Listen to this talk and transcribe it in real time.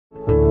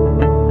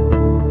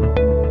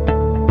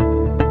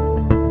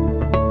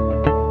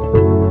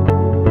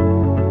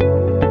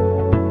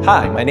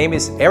Hi, my name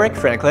is Eric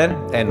Franklin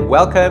and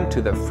welcome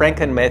to the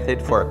Franklin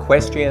Method for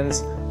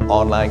Equestrians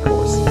online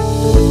course.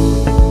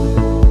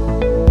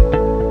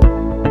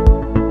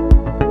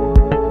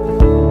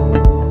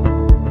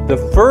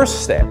 The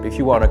first step if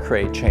you want to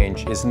create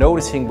change is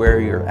noticing where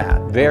you're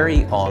at,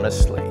 very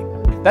honestly.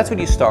 That's what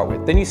you start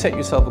with. Then you set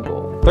yourself a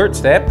goal. Third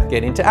step,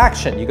 get into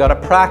action. You got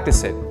to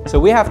practice it. So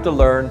we have to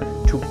learn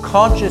to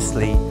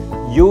consciously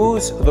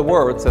use the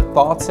words, the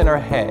thoughts in our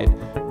head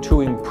to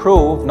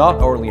improve not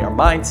only our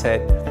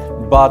mindset,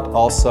 but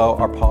also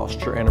our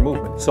posture and our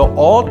movement. So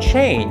all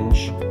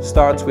change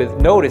starts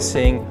with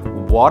noticing,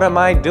 what am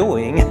I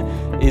doing?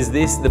 Is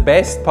this the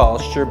best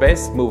posture,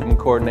 best movement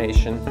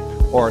coordination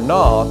or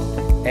not?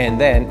 And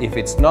then if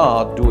it's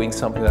not, doing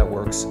something that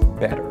works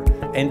better.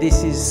 And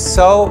this is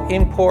so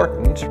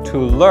important to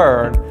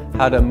learn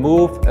how to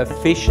move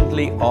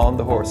efficiently on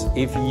the horse.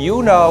 If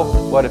you know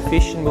what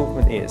efficient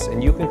movement is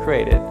and you can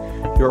create it,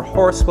 your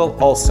horse will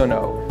also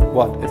know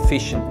what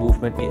efficient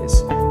movement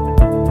is.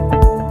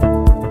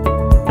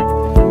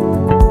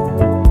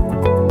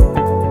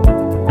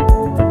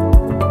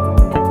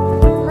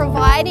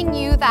 Providing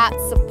you that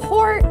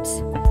support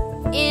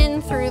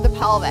in through the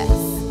pelvis.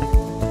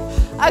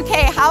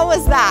 Okay, how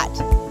was that?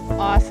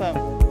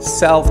 Awesome.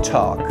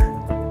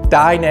 Self-talk,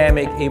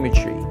 dynamic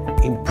imagery,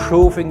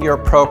 improving your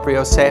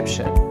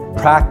proprioception,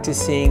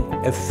 practicing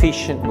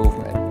efficient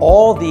movement.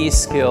 All these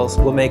skills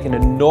will make an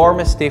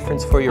enormous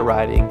difference for your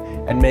riding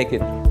and make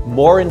it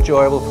more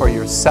enjoyable for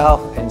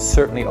yourself and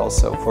certainly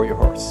also for your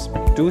horse.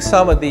 Do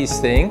some of these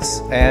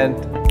things and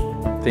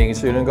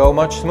things are going to go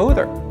much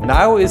smoother.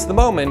 Now is the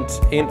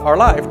moment in our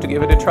life to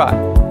give it a try.